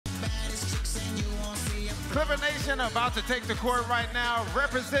Clipper Nation about to take the court right now,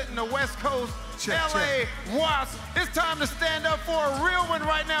 representing the West Coast, LA Wasps. It's time to stand up for a real one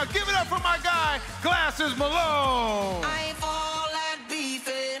right now. Give it up for my guy, Glasses Malone. I ain't all that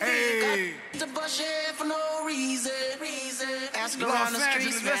beefing. Hey. The bush here for no reason. Ask Los around the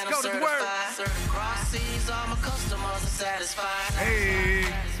Angeles, streets, let's man, go I'm to certified. work. Cross seas, all my customers are satisfied. Hey.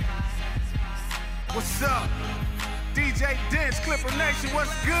 What's up? DJ Dance, Clipper Nation,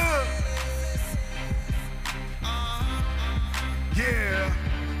 what's good? Yeah.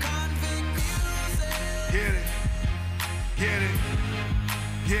 Get it. Get it.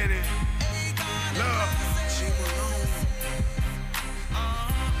 Get it. Love.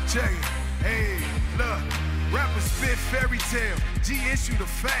 Check it. Hey, look. Rappers spit fairy tale. G issue the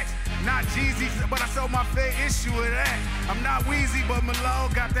facts. Not Jeezy's, but I sold my fair issue of that. I'm not Wheezy, but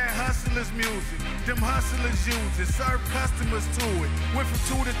Malone got that hustler's music. Them hustlers use it, serve customers to it. Went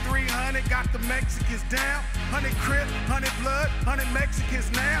from 2 to 300, got the Mexicans down. 100 Crip, 100 Blood, 100 Mexicans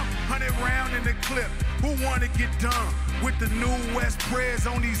now. 100 round in the clip. Who wanna get done with the new West prayers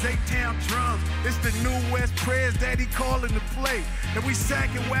on these 8-town drums? It's the new West prayers that he calling to play. And we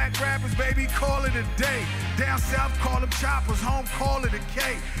sacking whack rappers, baby, call it a day. Down south, call them choppers, home, call it a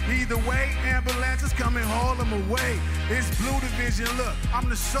K. Either way, ambulances come and haul them away. It's Blue Division, look, I'm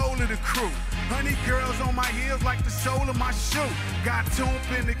the soul of the crew. 100 girls on my heels like the sole of my shoe. Got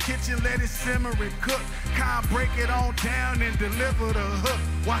Toomp in the kitchen, let it simmer and cook. Kind break it on down and deliver the hook.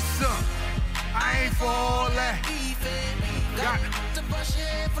 What's up? I ain't for all that.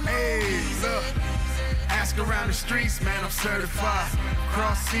 Hey, look. Ask around the streets, man, I'm certified.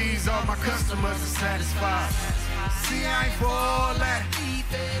 Cross seas, all my customers are satisfied. See, I ain't for all that.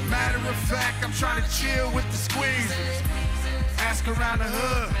 Matter of fact, I'm trying to chill with the squeezes. Ask around the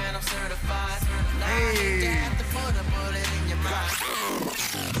hood. Hey.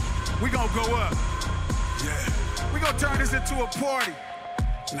 We gonna go up. Yeah. We gonna turn this into a party.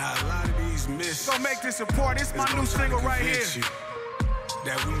 Now a lot of these miss. Gonna make this a party. It's my new single right here.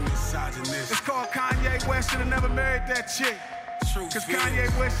 That we misogynist. It's called Kanye West should've never married that chick. Cause Kanye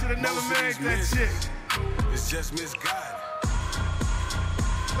West should've never married that chick. It's just misguided.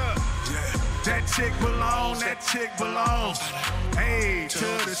 Look. Yeah. That chick belong, that chick belongs. Hey, to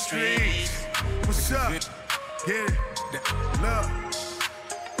the streets. What's up? Get it? Look.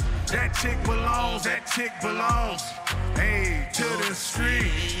 That chick belongs, that chick belongs. Hey, to the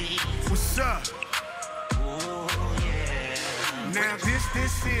streets. What's up? Now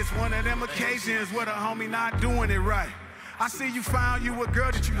this is one of them occasions where the homie not doing it right. I see you found you a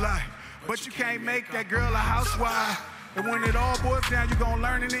girl that you like, but you can't make that girl a housewife. And when it all boils down, you gon'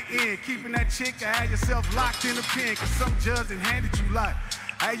 learn in the end. Keeping that chick and have yourself locked in a pen, cause some judge done handed you life.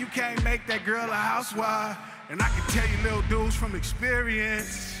 Hey, you can't make that girl a housewife. And I can tell you little dudes from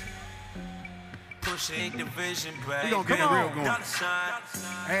experience. Pushing division, baby. We gon' get it real going.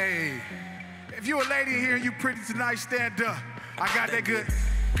 Hey, if you a lady here and you pretty tonight, stand up. I got that good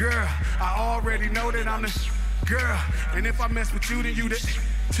girl. I already know that I'm the girl. And if I mess with you, then you the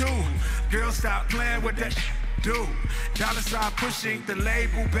too. Girl, stop playing with that dude. $sign pushing the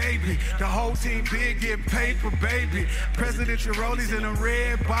label, baby. The whole team big, get paper, baby. Presidential rollies in the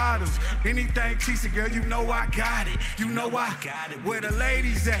red bottoms. Anything cheesy, girl, you know I got it. You know I got it. Where the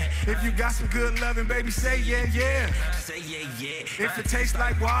ladies at? If you got some good loving, baby, say yeah, yeah. Say yeah, yeah. If it tastes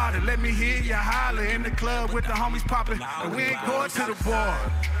like water, let me hear you holler. In the club with the homies popping, and we ain't going to the bar.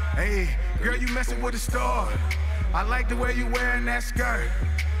 Hey, girl, you messing with a star. I like the way you wearing that skirt.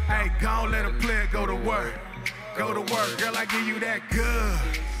 Hey, gon' let a player go to work. Go to work, girl, I give you that good.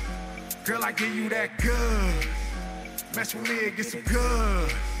 Girl, I give you that good. Mess with me and get some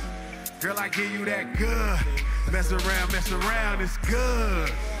good. Girl, I give you that good. Mess around, it's good.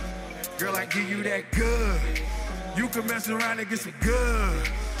 Girl, I give you that good. You can mess around and get some good.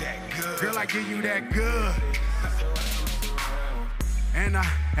 That good. Girl, I give you that good. And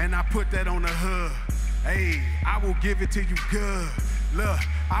I put that on the hood. Hey, I will give it to you good. Look,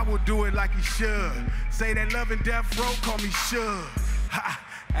 I will do it like you should. Say that love and death row, call me Suge. Ha,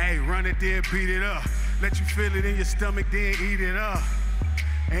 hey, run it there, beat it up. Let you feel it in your stomach, then eat it up.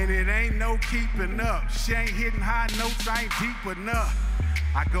 And it ain't no keeping up. She ain't hitting high notes, I ain't deep enough.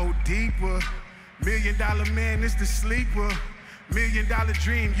 I go deeper. $1 million man, it's the sleeper. $1 million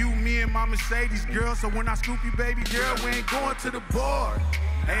dream, you, me, and my Mercedes, girl. So when I scoop you, baby girl, we ain't going to the bar.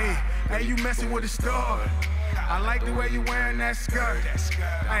 Hey, you messing with a star. I like the way you wearing that skirt.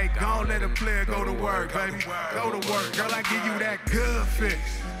 Hey, gon' let a player go to work, baby. Go to work. Girl, I give you that good fix.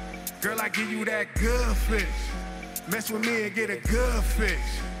 Girl, I give you that good fix. Mess with me and get a good fix.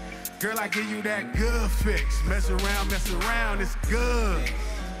 Girl, I give you that good fix. Mess around, it's good.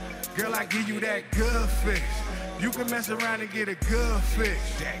 Girl, I give you that good fix. You can mess around and get a good fix.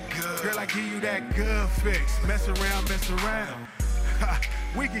 That good. Girl, I give you that good fix. Mess around, mess around.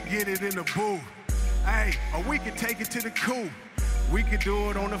 We could get it in the booth. Hey, or we could take it to the coupe. We could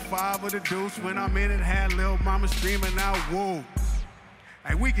do it on the 5 or the deuce. When I'm in it, had Lil Mama screaming out, whoa.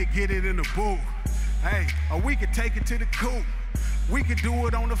 Hey, we could get it in the booth. Hey, or we could take it to the coupe. We could do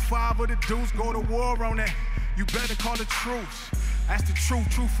it on the 5 or the deuce. Go to war on that. You better call the truce. That's the truth.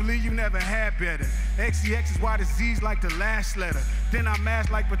 Truthfully, you never had better. XCX is why the Z's like the last letter. Then I mash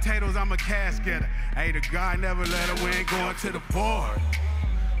like potatoes, I'm a cash getter. Hey, the guy never let her, we ain't going to the board.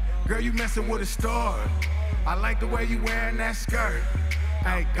 Girl, you messing with a star. I like the way you wearing that skirt.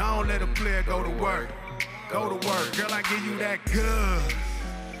 Hey, gon' let a player go to work. Go to work. Girl, I give you that good.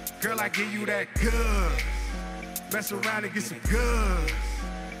 Girl, I give you that good. Mess around and get some good.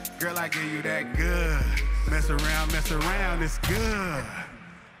 Girl, I give you that good. Mess around, it's good.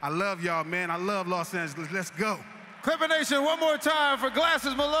 I love y'all, man. I love Los Angeles. Let's go. Clipper Nation, one more time for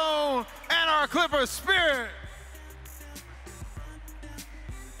Glasses Malone and our Clipper Spirit.